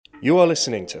You are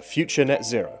listening to Future Net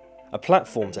Zero, a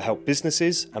platform to help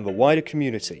businesses and the wider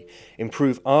community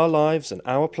improve our lives and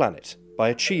our planet by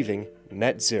achieving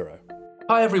net zero.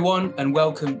 Hi everyone, and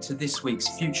welcome to this week's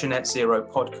Future Net Zero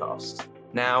podcast.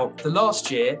 Now, the last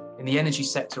year in the energy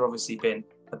sector obviously been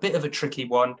a bit of a tricky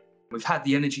one. We've had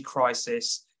the energy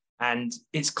crisis, and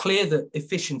it's clear that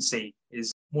efficiency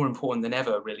is more important than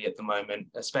ever really at the moment,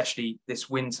 especially this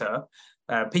winter.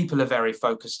 People are very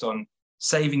focused on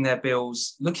saving their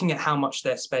bills, looking at how much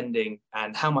they're spending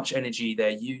and how much energy they're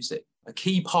using. A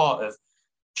key part of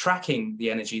tracking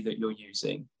the energy that you're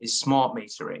using is smart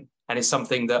metering, and it's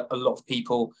something that a lot of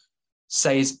people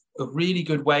say is a really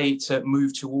good way to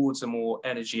move towards a more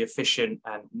energy efficient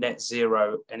and net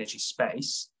zero energy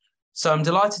space. So I'm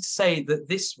delighted to say that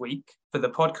this week for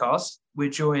the podcast, we're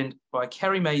joined by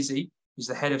Kerry Maisie, who's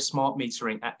the head of smart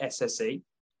metering at SSE,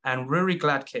 and Ruari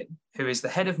Gladkin, who is the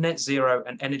head of net zero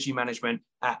and energy management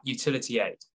at Utility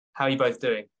Aid. How are you both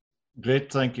doing?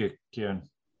 Great, thank you, Kieran.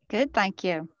 Good, thank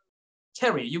you.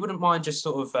 Kerry, you wouldn't mind just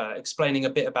sort of explaining a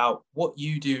bit about what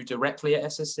you do directly at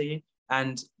SSE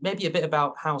and maybe a bit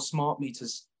about how smart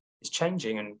meters is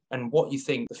changing and what you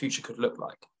think the future could look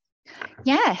like?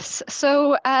 Yes,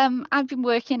 so I've been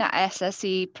working at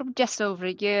SSE probably just over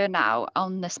a year now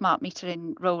on the smart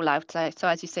metering rollout. So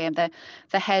as you say, I'm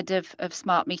the head of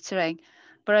smart metering,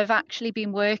 but I've actually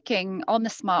been working on the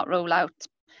smart rollout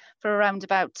for around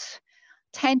about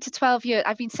 10 to 12 years.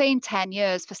 I've been saying 10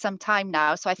 years for some time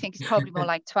now, so I think it's probably more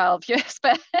like 12 years,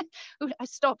 but I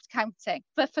stopped counting,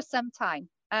 but for some time.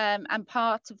 And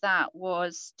part of that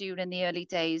was during the early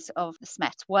days of the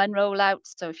SMET1 rollout.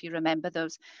 So if you remember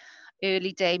those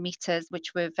early day meters,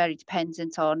 which were very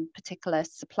dependent on particular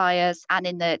suppliers and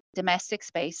in the domestic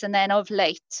space. And then of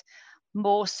late,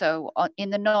 more so in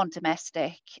the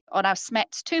non-domestic, on our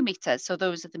SMET2 meters. So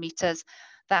those are the meters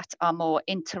that are more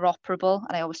interoperable.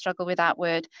 And I always struggle with that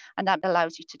word. And that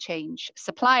allows you to change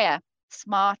supplier.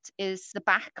 Smart is the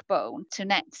backbone to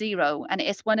net zero, and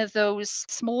it's one of those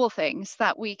small things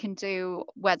that we can do,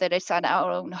 whether it's at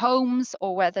our own homes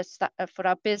or whether it's for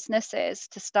our businesses,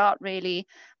 to start really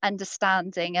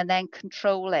understanding and then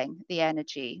controlling the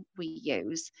energy we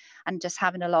use and just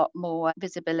having a lot more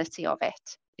visibility of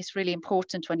it. It's really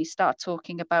important when you start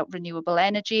talking about renewable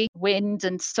energy. Wind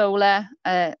and solar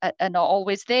are not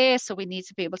always there, so we need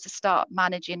to be able to start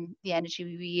managing the energy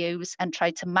we use and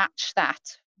try to match that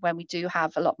when we do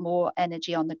have a lot more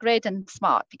energy on the grid, and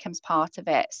smart becomes part of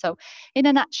it. So in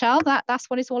a nutshell, that's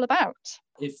what it's all about.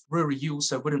 If Ruari, you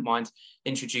also wouldn't mind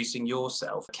introducing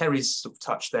yourself. Kerry's sort of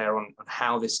touched there on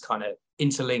how this kind of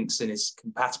interlinks and is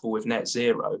compatible with net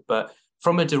zero, but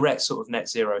from a direct sort of net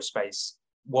zero space,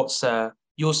 what's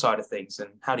your side of things and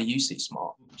how do you see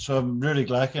smart? So I'm Ruari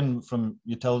Gladkin from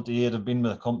Utility Aid. I've been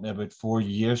with the company about 4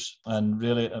 years and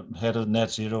really I'm head of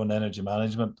net zero and energy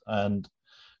management, and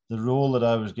the role that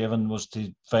I was given was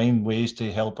to find ways to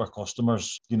help our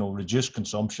customers, reduce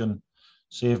consumption,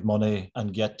 save money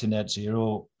and get to net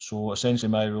zero. So essentially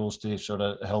my role is to sort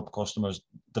of help customers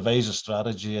devise a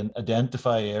strategy and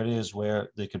identify areas where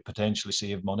they could potentially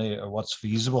save money or what's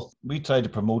feasible. We try to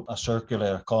promote a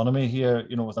circular economy here,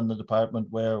 within the department,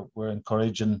 where we're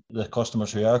encouraging the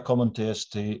customers who are coming to us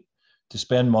to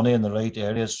spend money in the right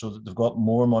areas so that they've got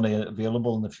more money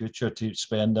available in the future to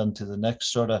spend into the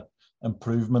next sort of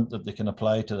improvement that they can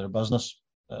apply to their business.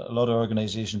 A lot of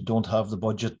organizations don't have the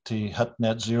budget to hit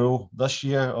net zero this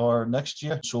year or next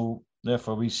year. So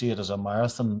therefore we see it as a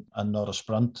marathon and not a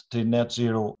sprint to net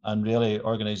zero. And really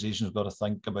organizations have got to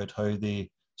think about how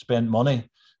they spend money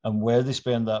and where they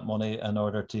spend that money in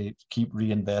order to keep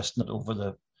reinvesting it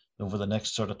over the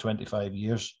next sort of 25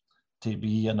 years to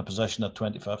be in a position at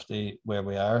 2050 where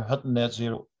we are hitting net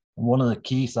zero. And one of the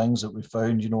key things that we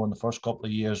found, in the first couple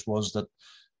of years was that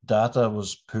data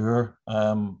was poor.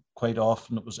 Quite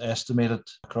often it was estimated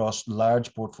across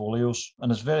large portfolios,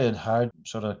 and it's very hard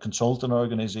sort of consult an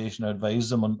organisation or advise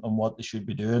them on what they should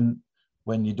be doing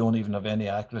when you don't even have any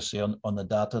accuracy on the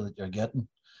data that you're getting.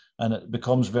 And it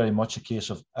becomes very much a case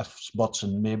of ifs, buts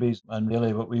and maybes. And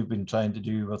really what we've been trying to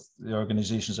do with the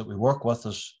organisations that we work with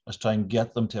is try and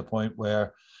get them to a point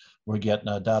where we're getting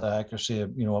a data accuracy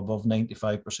of, above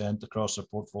 95% across their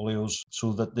portfolios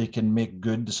so that they can make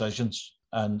good decisions.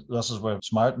 And this is where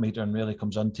smart metering really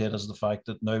comes into it, is the fact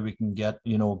that now we can get,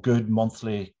 good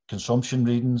monthly consumption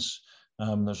readings.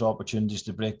 There's opportunities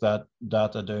to break that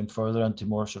data down further into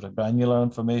more sort of granular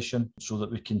information so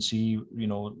that we can see,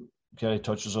 Kerry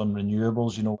touches on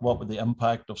renewables, what would the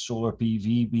impact of solar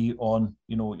PV be on,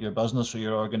 your business or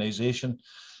your organisation?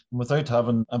 without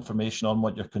having information on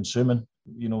what you're consuming,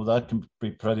 that can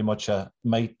be pretty much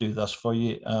might do this for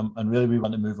you. And really, we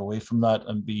want to move away from that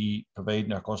and be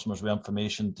providing our customers with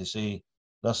information to say,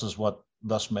 this is what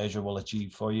this measure will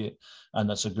achieve for you. And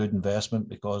it's a good investment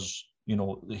because,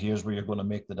 here's where you're going to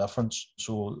make the difference.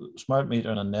 So smart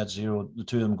metering and net zero, the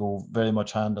two of them go very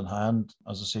much hand in hand,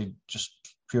 as I say, just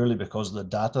purely because of the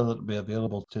data that will be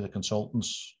available to the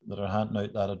consultants that are handing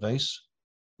out that advice.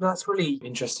 That's really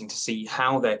interesting to see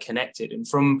how they're connected. And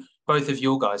from both of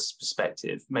your guys'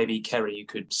 perspective, maybe Kerry, you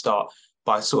could start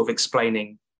by sort of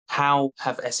explaining how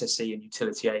have SSE and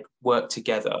Utility Aid worked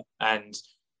together and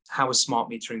how has smart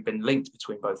metering been linked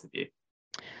between both of you?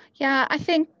 Yeah, I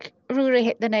think Rory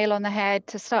hit the nail on the head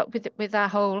to start with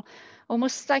that whole,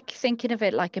 almost like thinking of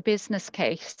it like a business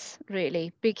case,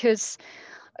 really, because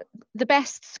the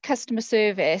best customer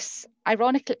service,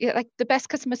 ironically, like the best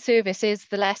customer service is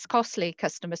the less costly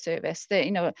customer service.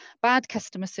 Bad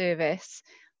customer service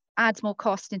adds more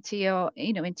cost into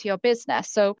your business.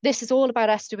 So this is all about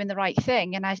us doing the right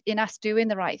thing, and in us doing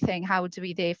the right thing, how do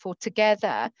we therefore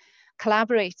together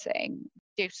collaborating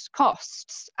reduce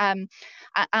costs? And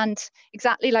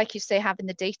exactly like you say, having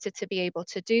the data to be able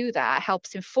to do that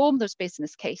helps inform those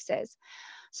business cases.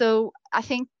 So I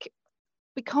think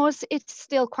because it's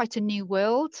still quite a new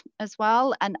world as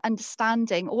well, and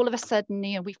understanding all of a sudden,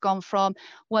 we've gone from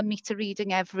 1 meter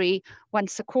reading every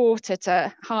once a quarter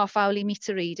to half hourly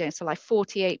meter reading. So like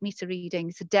 48 meter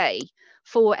readings a day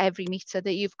for every meter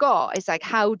that you've got. It's like,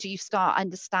 how do you start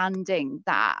understanding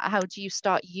that? How do you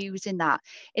start using that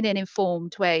in an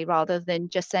informed way rather than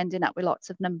just sending up with lots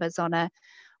of numbers on a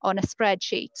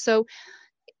spreadsheet? So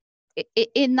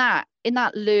in that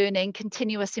learning,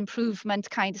 continuous improvement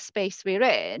kind of space we're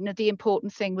in, the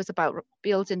important thing was about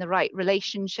building the right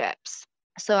relationships.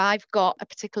 So I've got a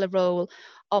particular role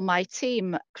on my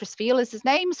team. Chris Veal is his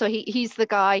name. So he's the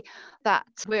guy that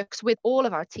works with all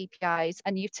of our TPIs,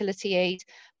 and Utility Aid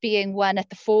being one at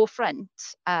the forefront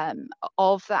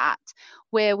of that,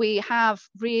 where we have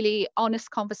really honest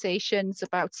conversations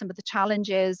about some of the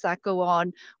challenges that go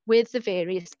on with the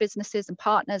various businesses and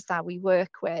partners that we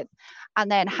work with.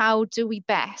 And then how do we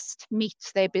best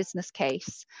meet their business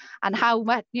case, and how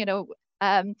much,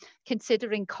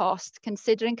 considering cost,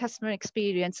 considering customer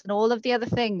experience, and all of the other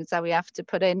things that we have to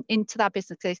put into that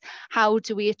business case, how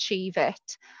do we achieve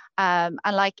it? And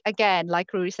like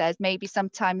Rory says, maybe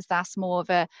sometimes that's more of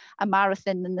a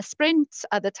marathon than the sprint.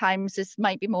 Other times it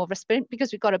might be more of a sprint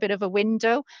because we've got a bit of a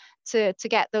window to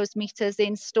get those meters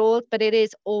installed. But it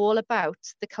is all about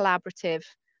the collaborative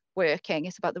working.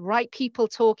 It's about the right people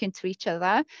talking to each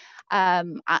other,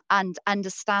 and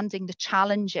understanding the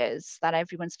challenges that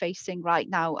everyone's facing right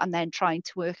now, and then trying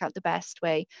to work out the best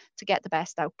way to get the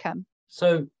best outcome.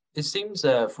 So it seems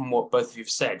from what both of you have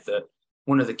said that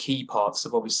one of the key parts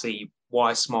of obviously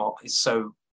why smart is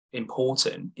so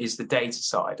important is the data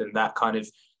side, and that kind of,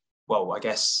 well, I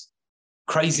guess,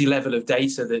 crazy level of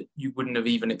data that you wouldn't have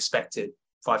even expected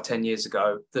 5-10 years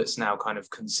ago that's now kind of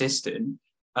consistent.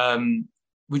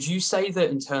 Would you say that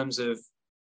in terms of,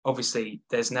 obviously,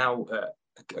 there's now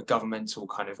a governmental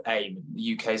kind of aim,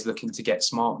 the UK is looking to get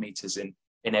smart meters in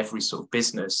every sort of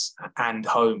business and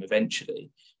home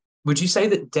eventually. Would you say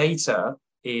that data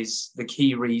is the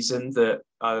key reason that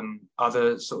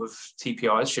other sort of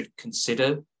TPIs should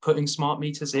consider putting smart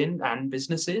meters in and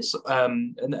businesses?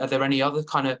 And are there any other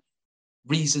kind of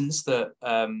reasons that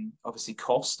obviously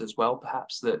cost as well,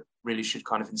 perhaps, that really should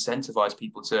kind of incentivize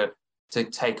people to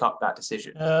take up that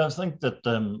decision? I think that,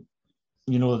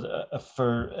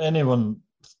 for anyone,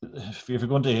 if you're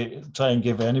going to try and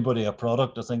give anybody a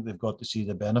product, I think they've got to see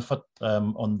the benefit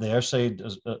on their side,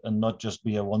 and not just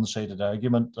be a one-sided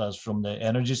argument. As from the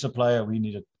energy supplier, we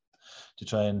needed to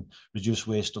try and reduce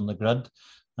waste on the grid.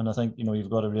 And I think, you've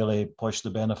got to really push the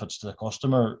benefits to the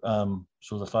customer.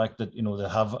 So the fact that, they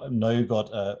have now got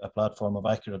a platform of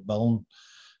accurate billing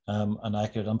and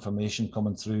accurate information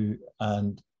coming through,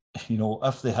 and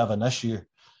if they have an issue,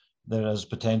 there is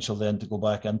potential then to go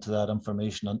back into that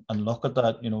information and look at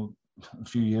that. A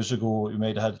few years ago, you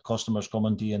might have had customers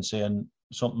coming to you and saying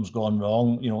something's gone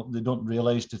wrong. They don't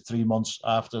realise that 3 months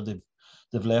after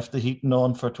they've left the heating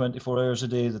on for 24 hours a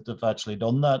day that they've actually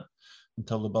done that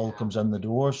until the bill comes in the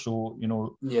door. So,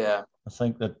 I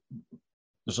think that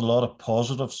there's a lot of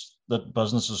positives that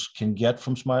businesses can get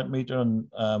from smart metering,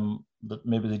 that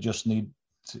maybe they just need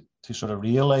to sort of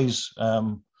realise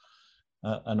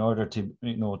in order to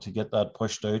to get that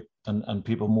pushed out, and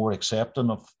people more accepting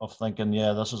of thinking,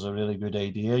 yeah, this is a really good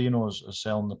idea, as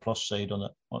selling the plus side on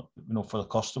it, for the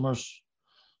customers,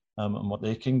 and what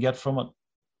they can get from it.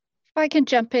 If I can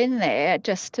jump in there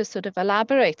just to sort of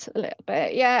elaborate a little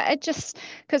bit. Yeah, it just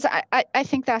because I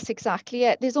think that's exactly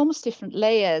it. There's almost different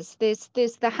layers. There's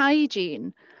the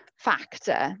hygiene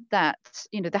factor that,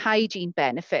 the hygiene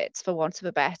benefits, for want of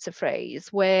a better phrase,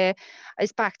 where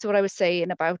it's back to what I was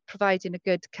saying about providing a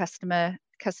good customer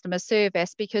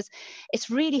service, because it's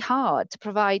really hard to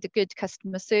provide a good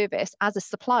customer service as a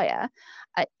supplier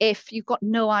if you've got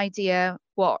no idea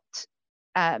what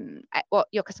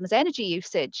your customer's energy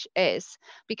usage is,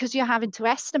 because you're having to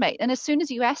estimate. And as soon as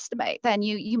you estimate, then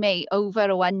you may over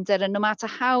or under, and no matter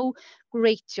how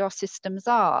great your systems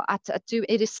are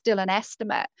it is still an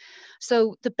estimate.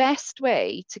 So the best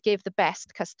way to give the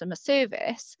best customer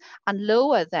service and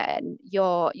lower then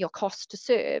your cost to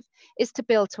serve is to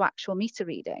bill to actual meter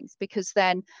readings, because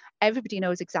then everybody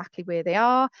knows exactly where they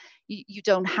are. You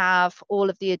don't have all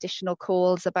of the additional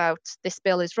calls about this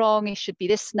bill is wrong, it should be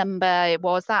this number, it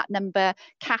was that number,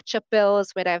 catch-up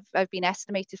bills where I've been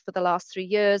estimated for the last 3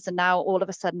 years and now all of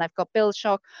a sudden I've got bill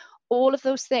shock. All of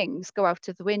those things go out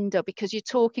of the window, because you're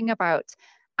talking about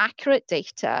accurate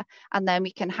data, and then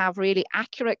we can have really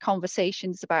accurate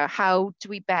conversations about how do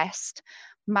we best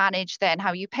manage then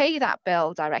how you pay that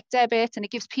bill, direct debit, and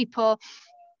it gives people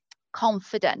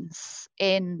confidence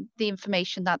in the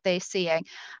information that they're seeing.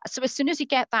 So as soon as you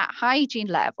get that hygiene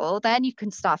level, then you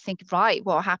can start thinking, right,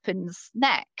 what happens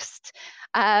next?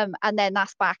 And then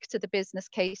that's back to the business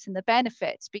case and the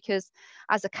benefits, because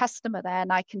as a customer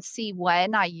then I can see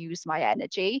when I use my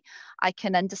energy. I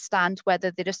can understand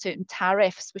whether there are certain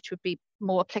tariffs which would be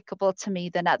more applicable to me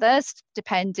than others,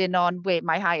 depending on where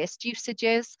my highest usage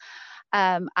is.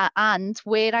 And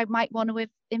where I might want to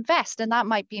invest. And that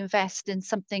might be invest in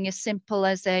something as simple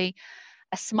as a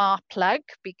smart plug,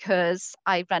 because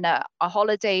I run a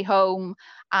holiday home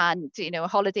and a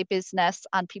holiday business,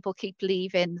 and people keep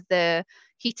leaving the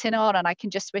heating on, and I can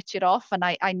just switch it off, and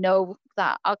I know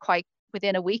that I'll quite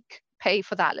within a week pay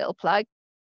for that little plug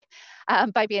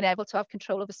by being able to have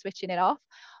control over switching it off,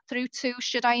 through to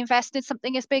should I invest in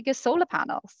something as big as solar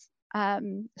panels.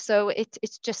 So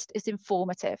it's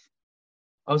informative.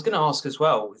 I was going to ask as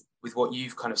well, with what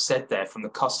you've kind of said there from the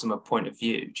customer point of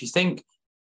view, do you think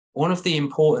one of the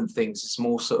important things is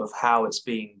more sort of how it's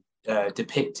being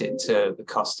depicted to the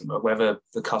customer, whether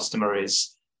the customer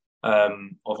is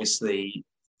obviously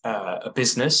a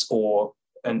business or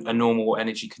a normal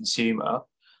energy consumer?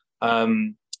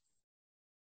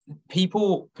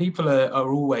 People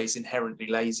are always inherently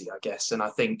lazy, I guess. And I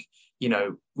think,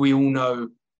 we all know,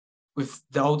 with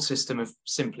the old system of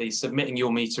simply submitting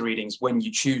your meter readings when you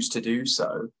choose to do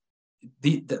so,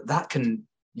 that can,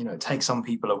 take some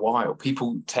people a while.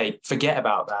 People forget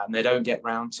about that and they don't get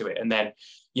round to it. And then,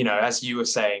 as you were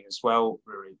saying as well,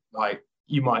 Rory, like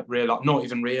you might not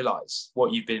even realize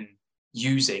what you've been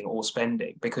using or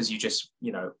spending, because you just,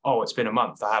 oh, it's been a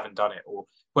month, I haven't done it. Or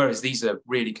whereas these are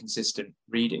really consistent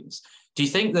readings. Do you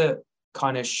think that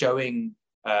kind of showing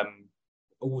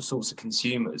all sorts of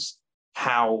consumers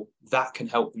how that can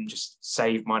help them just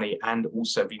save money and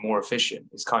also be more efficient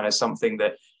is kind of something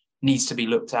that needs to be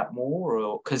looked at more?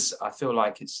 Or because I feel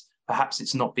like it's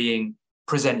not being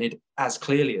presented as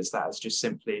clearly as that, as just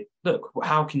simply, look,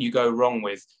 how can you go wrong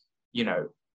with,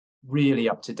 really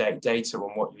up-to-date data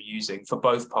on what you're using for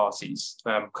both parties,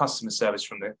 customer service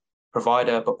from the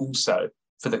provider, but also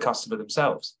for the customer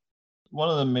themselves? One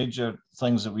of the major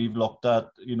things that we've looked at,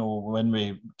 when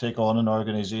we take on an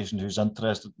organization who's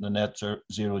interested in the net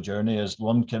zero journey, is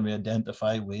one, can we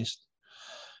identify waste?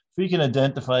 If we can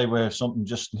identify where something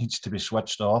just needs to be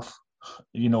switched off,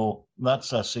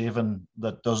 that's a saving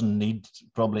that doesn't need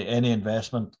probably any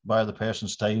investment by the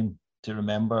person's time to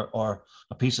remember, or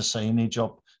a piece of signage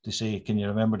up to say, can you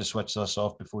remember to switch this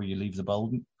off before you leave the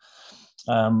building?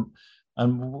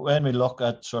 And when we look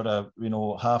at sort of,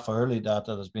 half hourly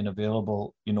data that's been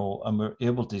available, and we're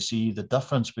able to see the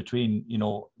difference between,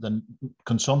 the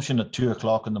consumption at 2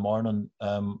 o'clock in the morning,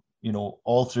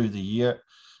 all through the year,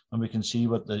 and we can see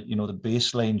what the, the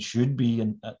baseline should be.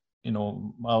 And, I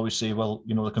always say, well,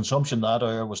 the consumption that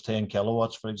hour was 10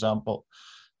 kilowatts, for example.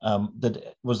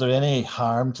 Was there any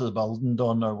harm to the building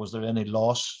done, or was there any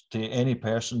loss to any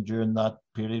person during that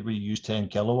period where you used 10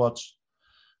 kilowatts?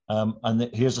 And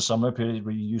here's the summer period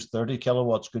where you use 30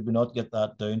 kilowatts. Could we not get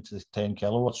that down to 10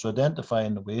 kilowatts? So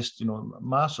identifying the waste,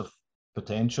 massive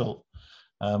potential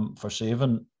for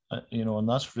saving, and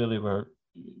that's really where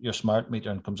your smart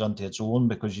metering comes into its own,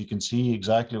 because you can see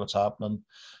exactly what's happening.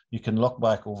 You can look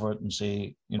back over it and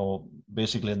say,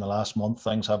 basically in the last month,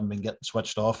 things haven't been getting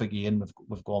switched off again.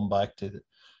 We've gone back to,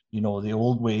 the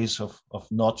old ways of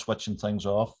not switching things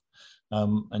off.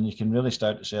 And you can really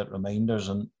start to set reminders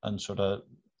and sort of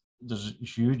there's a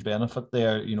huge benefit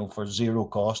there, for zero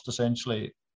cost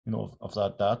essentially, of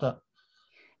that data.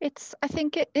 I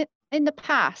think it in the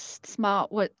past,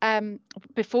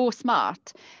 before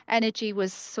smart, energy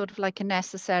was sort of like a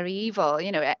necessary evil.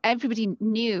 Everybody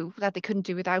knew that they couldn't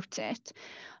do without it.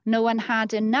 No one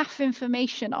had enough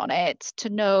information on it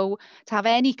to have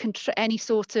any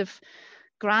sort of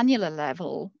granular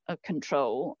level of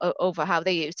control over how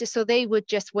they used it. So they would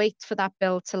just wait for that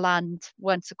bill to land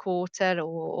once a quarter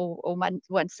or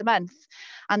once a month,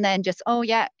 and then just, oh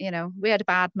yeah, we had a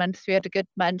bad month, we had a good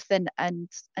month, and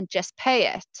just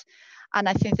pay it. And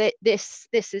I think that this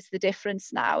is the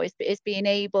difference now, is being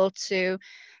able to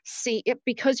see it,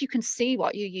 because you can see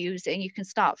what you're using. You can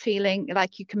start feeling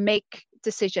like you can make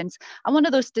decisions, and one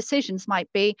of those decisions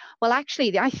might be, well,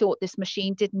 actually, I thought this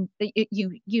machine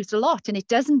you used a lot, and it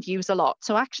doesn't use a lot,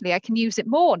 so actually I can use it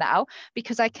more now,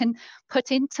 because I can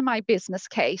put into my business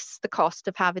case the cost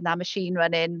of having that machine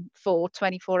running for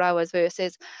 24 hours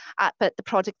versus but the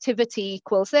productivity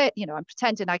equals it. I'm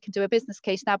pretending I can do a business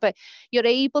case now, but you're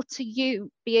able to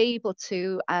be able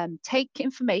to take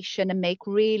information and make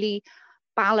really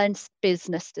balanced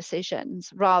business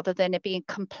decisions, rather than it being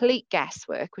complete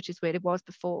guesswork, which is where it was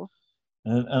before.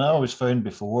 And I always found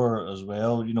before as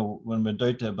well, when we went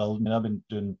out to a building, I've been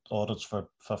doing audits for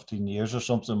 15 years or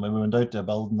something. When we went out to a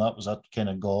building, that kind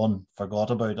of gone,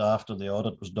 forgot about after the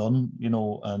audit was done,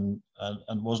 and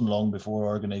it wasn't long before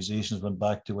organizations went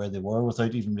back to where they were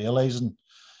without even realizing,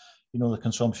 the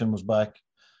consumption was back.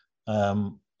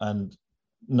 And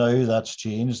now that's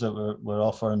changed, that we're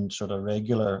offering sort of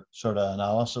regular sort of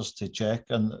analysis to check,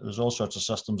 and there's all sorts of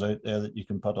systems out there that you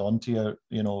can put onto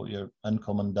your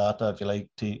incoming data, if you like,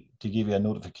 to give you a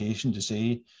notification to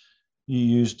say you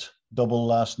used double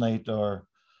last night, or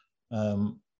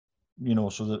so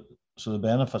the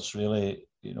benefits really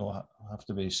have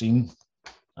to be seen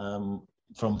from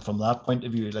that point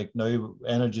of view. Like, now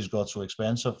energy's got so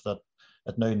expensive that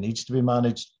it now needs to be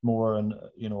managed more, and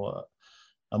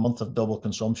a month of double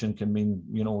consumption can mean,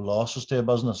 losses to a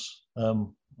business.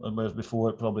 Whereas before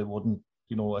it probably wouldn't,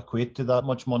 equate to that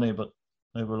much money, but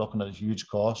now we're looking at a huge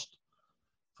cost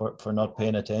for not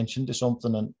paying attention to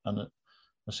something. And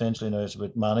essentially now it's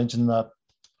about managing that,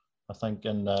 I think.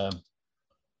 And, as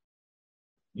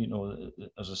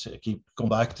I say, I keep going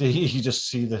back to, you just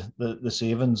see the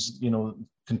savings,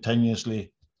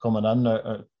 continuously coming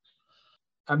in.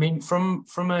 I mean, from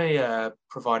a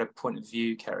provider point of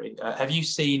view, Kerry, have you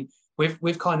seen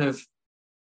with kind of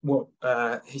what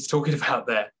he's talking about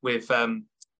there, with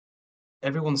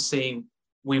everyone's seeing,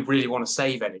 we really want to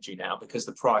save energy now because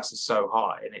the price is so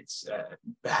high, and it's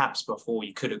perhaps before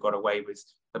you could have got away with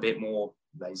a bit more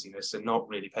laziness and not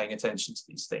really paying attention to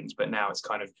these things, but now it's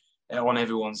kind of on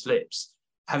everyone's lips.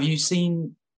 Have you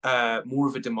seen more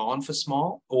of a demand for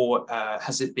smart, or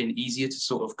has it been easier to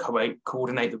sort of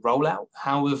coordinate the rollout?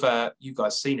 How have you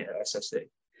guys seen it at SSE?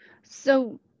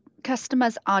 So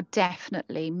customers are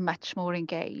definitely much more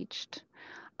engaged.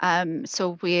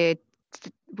 So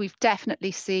we've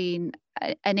definitely seen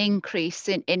an increase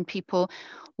in people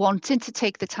wanting to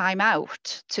take the time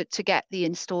out to get the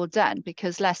install done,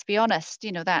 because let's be honest,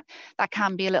 that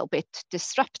can be a little bit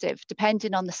disruptive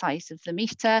depending on the size of the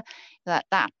meter.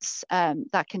 That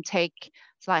can take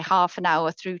like half an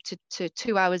hour through to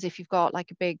 2 hours if you've got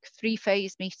like a big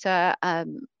 3-phase meter,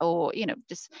 or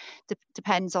just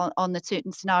depends on the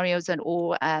certain scenarios,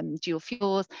 or dual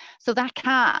fuels. So that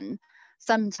can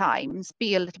sometimes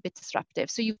be a little bit disruptive.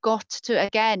 So you've got to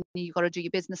do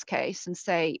your business case and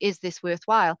say, is this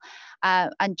worthwhile?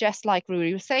 And just like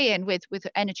Rory was saying, with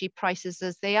energy prices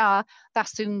as they are,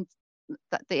 that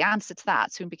the answer to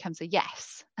that soon becomes a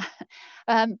yes,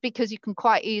 because you can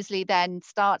quite easily then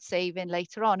start saving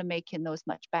later on and making those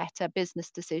much better business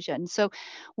decisions. So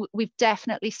we've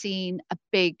definitely seen a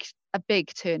big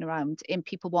turnaround in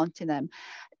people wanting them.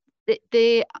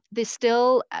 There's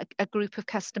still a group of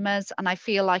customers, and I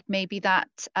feel like maybe that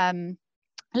a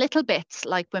little bit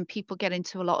like when people get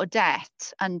into a lot of debt,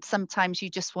 and sometimes you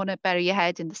just want to bury your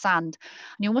head in the sand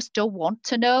and you almost don't want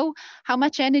to know how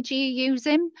much energy you're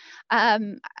using,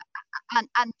 and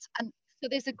so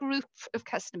there's a group of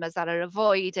customers that are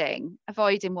avoiding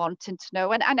wanting to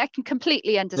know, and I can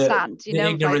completely understand.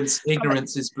 Ignorance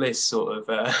is bliss, sort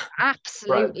of.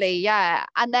 Absolutely, right. Yeah.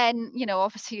 And then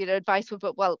obviously your advice would be,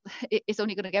 well, it's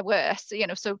only going to get worse.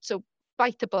 So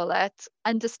bite the bullet,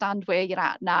 understand where you're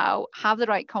at now, have the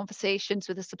right conversations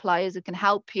with the suppliers who can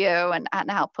help you and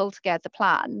help pull together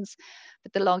plans.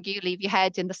 But the longer you leave your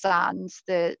head in the sand,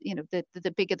 the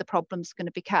bigger the problem's going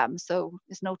to become. So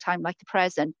there's no time like the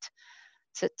present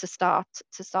to start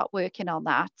working on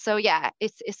that. So yeah,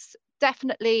 it's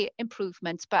definitely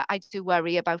improvements, but I do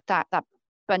worry about that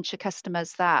bunch of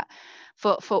customers that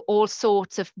for all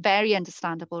sorts of very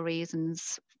understandable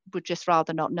reasons would just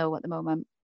rather not know at the moment.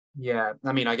 Yeah,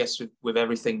 I mean, I guess with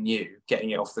everything new,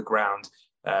 getting it off the ground,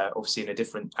 obviously in a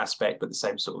different aspect, but the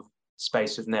same sort of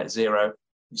space with net zero.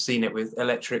 You've seen it with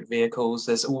electric vehicles.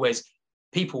 There's always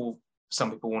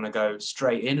some people want to go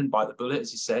straight in and bite the bullet,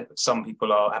 as you said, but some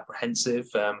people are apprehensive.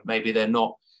 Maybe they're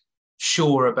not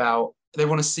sure about, they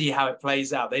want to see how it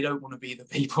plays out. They don't want to be the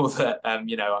people that, are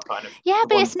kind of. Yeah,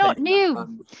 but it's not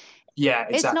new. Yeah,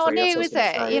 exactly. It's not new, is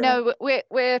it? Say,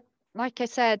 We're like I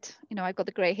said, I've got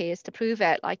the grey hairs to prove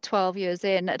it. Like 12 years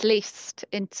in, at least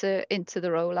into the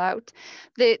rollout,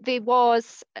 there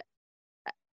was,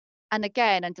 and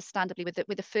again, understandably, with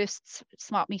the first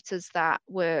smart meters that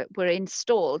were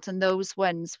installed, and those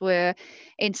ones were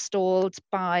installed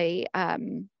by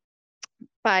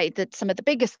some of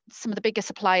the bigger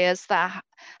suppliers that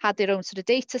had their own sort of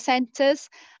data centers,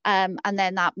 and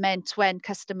then that meant when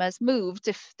customers moved,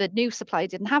 if the new supplier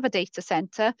didn't have a data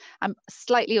center, I'm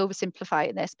slightly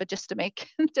oversimplifying this, but just for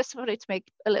it to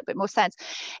make a little bit more sense,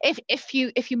 if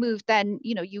you moved, then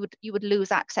you would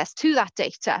lose access to that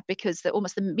data because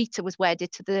almost the meter was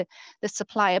wedded to the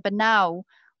supplier. But now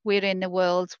we're in a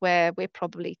world where we're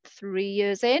probably 3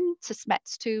 years in to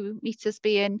SMETS 2 meters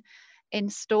being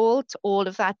installed. All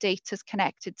of that data is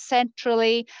connected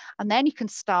centrally, and then you can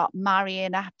start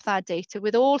marrying up that data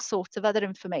with all sorts of other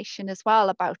information as well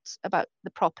about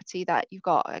the property that you've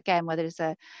got, again, whether it's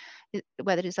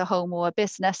a home or a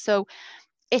business. So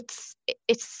it's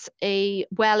a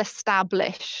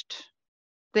well-established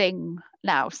thing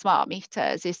now. Smart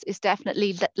meters is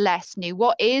definitely less new.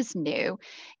 What is new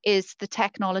is the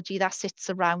technology that sits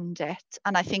around it,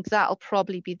 and I think that'll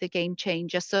probably be the game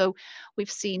changer. So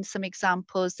we've seen some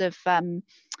examples of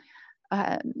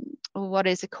what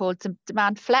is it called,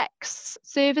 demand flex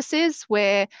services,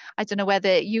 where I don't know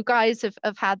whether you guys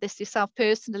have had this yourself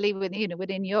personally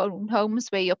within your own homes,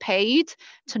 where you're paid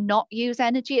to not use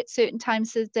energy at certain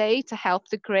times of the day to help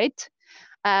the grid,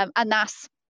 and that's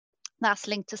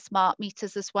linked to smart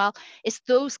meters as well. It's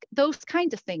those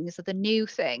kind of things are the new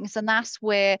things, and that's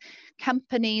where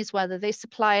companies, whether they're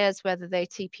suppliers, whether they're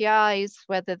TPIs,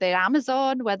 whether they're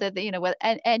Amazon, whether they,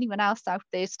 anyone else out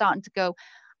there, starting to go,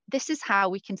 this is how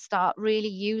we can start really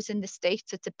using this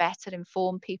data to better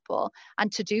inform people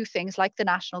and to do things like the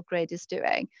National Grid is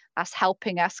doing. That's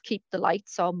helping us keep the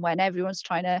lights on when everyone's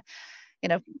trying to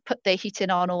put their heating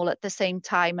on all at the same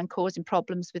time and causing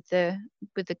problems with the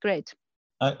grid.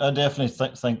 I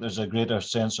definitely think there's a greater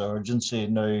sense of urgency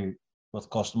now with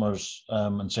customers,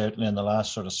 and certainly in the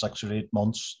last sort of 6 or 8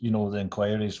 months, the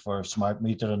inquiries for smart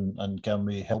meter and can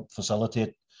we help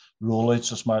facilitate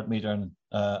rollouts of smart metering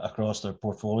across their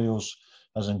portfolios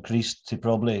has increased to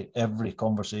probably every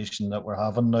conversation that we're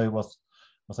having now with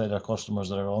either customers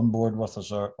that are on board with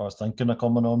us or thinking of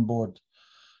coming on board.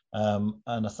 And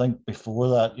I think before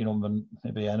that, when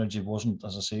maybe energy wasn't,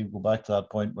 as I say, go back to that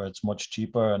point where it's much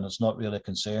cheaper and it's not really a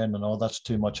concern, and that's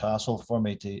too much hassle for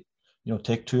me to,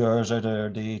 take 2 hours out of our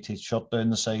day to shut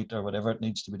down the site or whatever it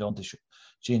needs to be done to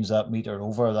change that meter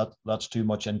over. That's too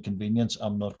much inconvenience.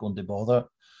 I'm not going to bother.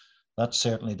 That's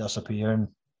certainly disappearing,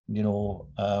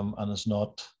 and it's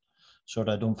not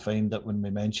I don't find that when we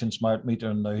mention smart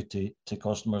metering now to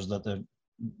customers that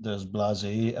there's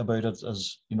blasé about it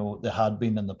as they had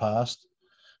been in the past,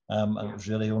 and it was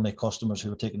really only customers who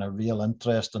were taking a real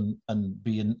interest in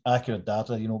being accurate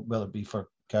data, whether it be for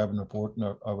carbon reporting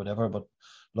or whatever, but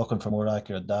looking for more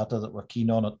accurate data that were keen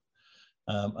on it.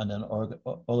 And then other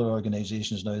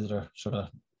organizations now that are sort of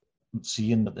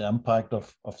seeing that the impact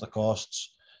of the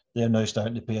costs, they're now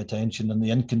starting to pay attention, and the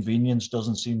inconvenience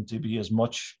doesn't seem to be as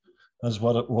much as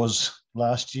what it was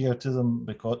last year to them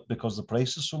because the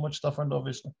price is so much different,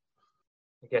 obviously.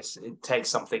 I guess it takes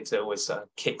something to always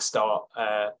kickstart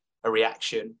a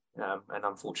reaction, and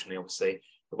unfortunately, obviously,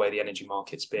 the way the energy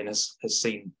market's been has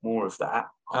seen more of that.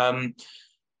 I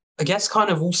guess kind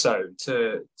of also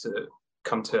to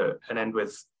come to an end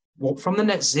with, from the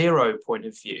net zero point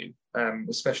of view,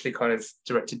 especially kind of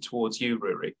directed towards you,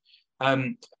 Ruari,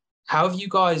 how have you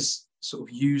guys sort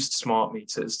of used smart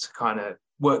meters to kind of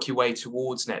work your way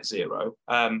towards net zero?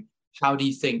 How do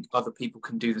you think other people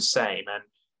can do the same, and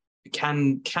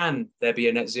can there be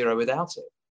a net zero without it?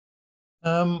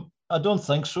 I don't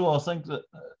think so. I think that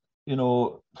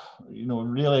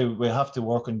really we have to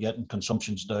work on getting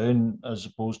consumptions down, as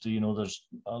opposed to there's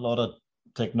a lot of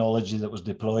technology that was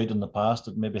deployed in the past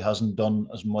that maybe hasn't done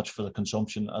as much for the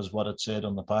consumption as what it said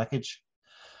on the package.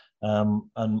 And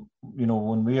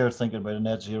when we are thinking about a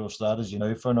net zero strategy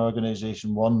now for an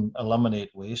organization, 1,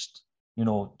 eliminate waste,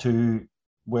 2,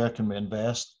 where can we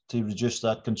invest to reduce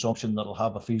that consumption that'll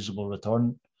have a feasible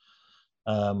return.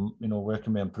 Where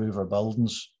can we improve our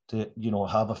buildings to,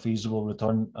 have a feasible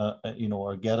return,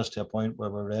 or get us to a point where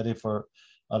we're ready for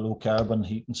a low carbon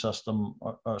heating system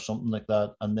or something like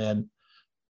that. And then,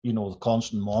 the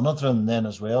constant monitoring then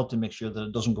as well to make sure that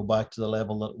it doesn't go back to the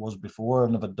level that it was before.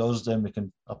 And if it does, then we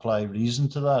can apply reason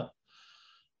to that.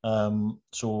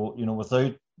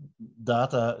 Without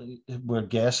data, we're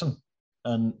guessing.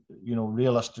 And,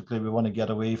 realistically, we want to get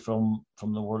away from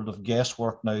the world of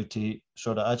guesswork now to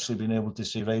sort of actually being able to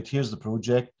say, right, here's the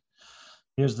project,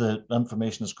 here's the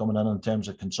information that's coming in terms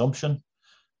of consumption,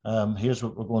 here's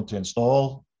what we're going to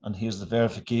install, and here's the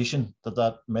verification that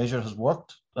that measure has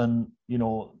worked. And,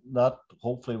 that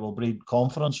hopefully will breed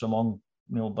confidence among,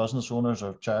 business owners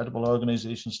or charitable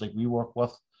organizations like we work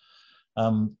with,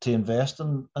 to invest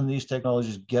in these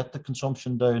technologies, get the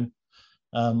consumption down.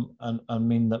 And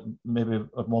mean that maybe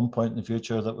at one point in the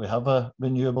future that we have a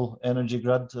renewable energy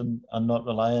grid and not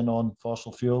relying on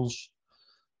fossil fuels.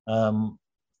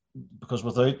 Because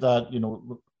without that,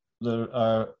 there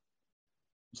are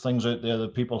things out there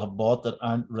that people have bought that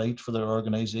aren't right for their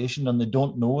organization, and they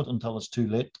don't know it until it's too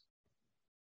late.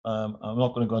 I'm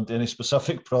not going to go into any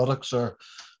specific products or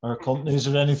companies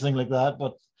or anything like that,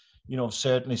 but I've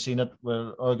certainly seen it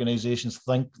where organizations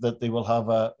think that they will have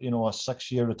a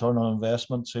 6-year return on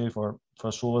investment, say for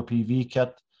a solar PV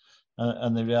kit,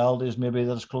 and the reality is maybe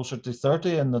that it's closer to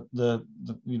 30, and that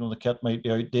the kit might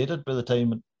be outdated by the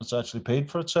time it's actually paid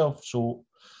for itself. So,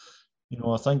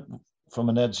 I think from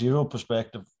a net zero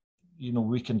perspective,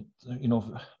 we can,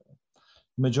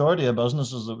 majority of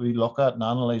businesses that we look at and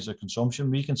analyze their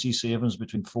consumption, we can see savings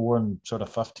between 4 and sort of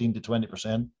 15 to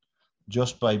 20%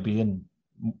 just by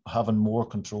having more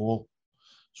control.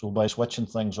 So by switching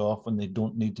things off when they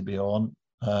don't need to be on,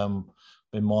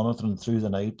 by monitoring through the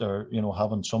night, or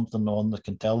having something on that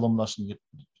can tell them, listen,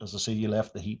 as I say, you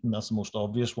left the heating. That's the most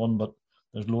obvious one, but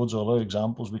there's loads of other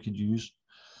examples we could use.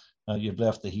 You've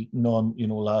left the heating on,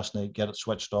 last night, get it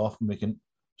switched off, and we can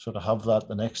sort of have that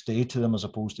the next day to them, as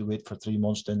opposed to wait for 3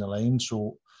 months down the line.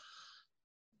 So,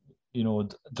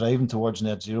 driving towards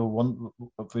net zero,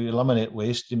 if we eliminate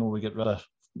waste, we get rid of,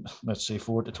 let's say,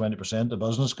 4 to 20% of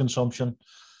business consumption.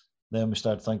 Then we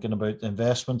start thinking about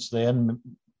investments then,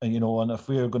 and if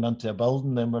we are going into a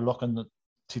building, then we're looking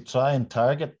to try and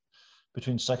target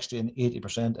between 60 and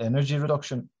 80% energy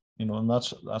reduction, and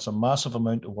that's a massive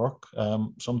amount of work,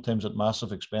 sometimes at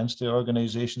massive expense to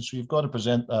organizations. So you've got to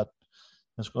present that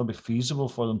it's got to be feasible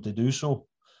for them to do so,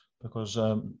 because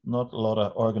not a lot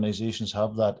of organizations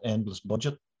have that endless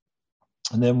budget.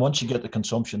 And then once you get the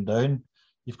consumption down,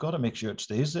 you've got to make sure it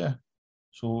stays there.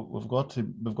 So we've got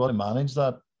to manage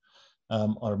that,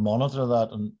 or monitor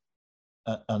that,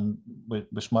 and with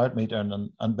smart metering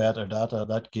and better data,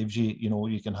 that gives you,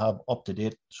 you can have up to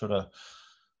date sort of.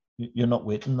 You're not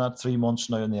waiting that 3 months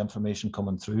now and the information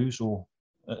coming through. So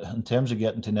in terms of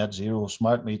getting to net zero,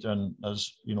 smart metering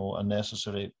is, a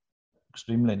necessary,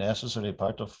 extremely necessary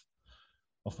part of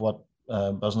what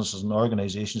businesses and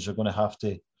organizations are going to have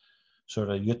to sort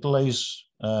of utilize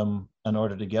in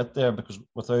order to get there, because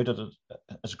without it,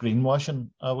 it's greenwashing,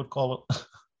 I would call it.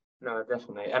 No,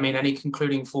 definitely. I mean, any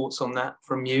concluding thoughts on that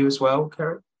from you as well,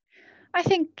 Kerry? I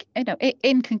think,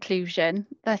 in conclusion,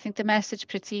 I think the message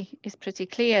is pretty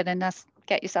clear, and that's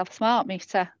get yourself a smart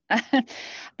meter,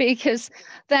 because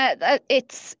that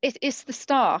it's the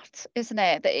start, isn't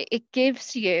it? It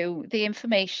gives you the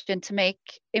information to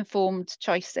make informed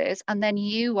choices, and then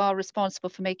you are responsible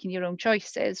for making your own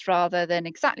choices, rather than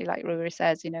exactly like Rory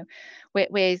says, where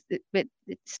it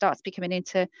starts becoming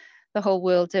into the whole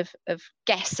world of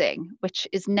guessing, which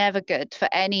is never good for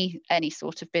any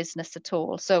sort of business at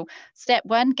all. So step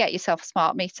one, get yourself a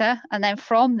smart meter, and then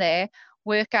from there,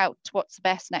 work out what's the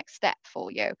best next step for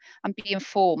you, and be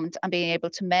informed and being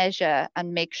able to measure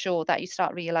and make sure that you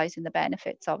start realizing the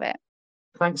benefits of it.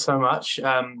 Thanks so much.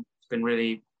 It's been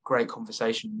really great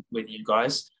conversation with you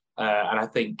guys. And I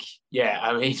think,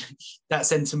 that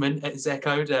sentiment is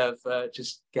echoed of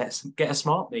just get a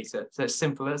smart meter. So as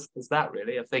simple as that,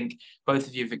 really. I think both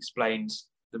of you have explained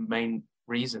the main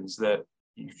reasons that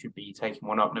you should be taking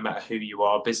one up, no matter who you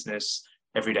are, business,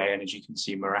 everyday energy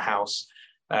consumer, a house.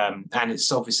 And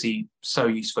it's obviously so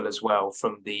useful as well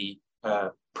from the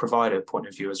provider point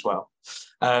of view as well.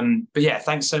 But yeah,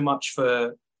 thanks so much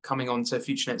for coming on to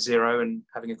Future Net Zero and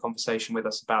having a conversation with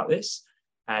us about this.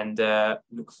 And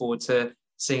look forward to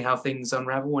seeing how things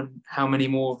unravel and how many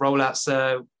more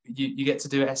rollouts you get to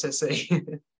do at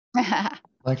SSE.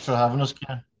 Thanks for having us,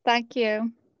 Ken. Thank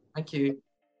you. Thank you.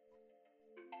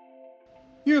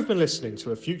 You have been listening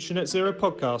to a Future Net Zero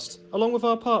podcast, along with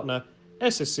our partner,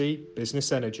 SSE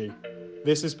Business Energy.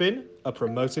 This has been a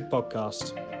promoted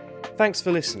podcast. Thanks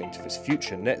for listening to this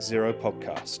Future Net Zero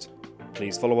podcast.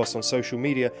 Please follow us on social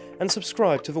media and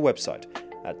subscribe to the website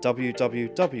at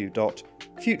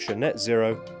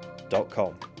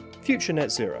www.futurenetzero.com. Future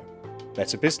Net Zero.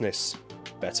 Better business,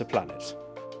 better planet.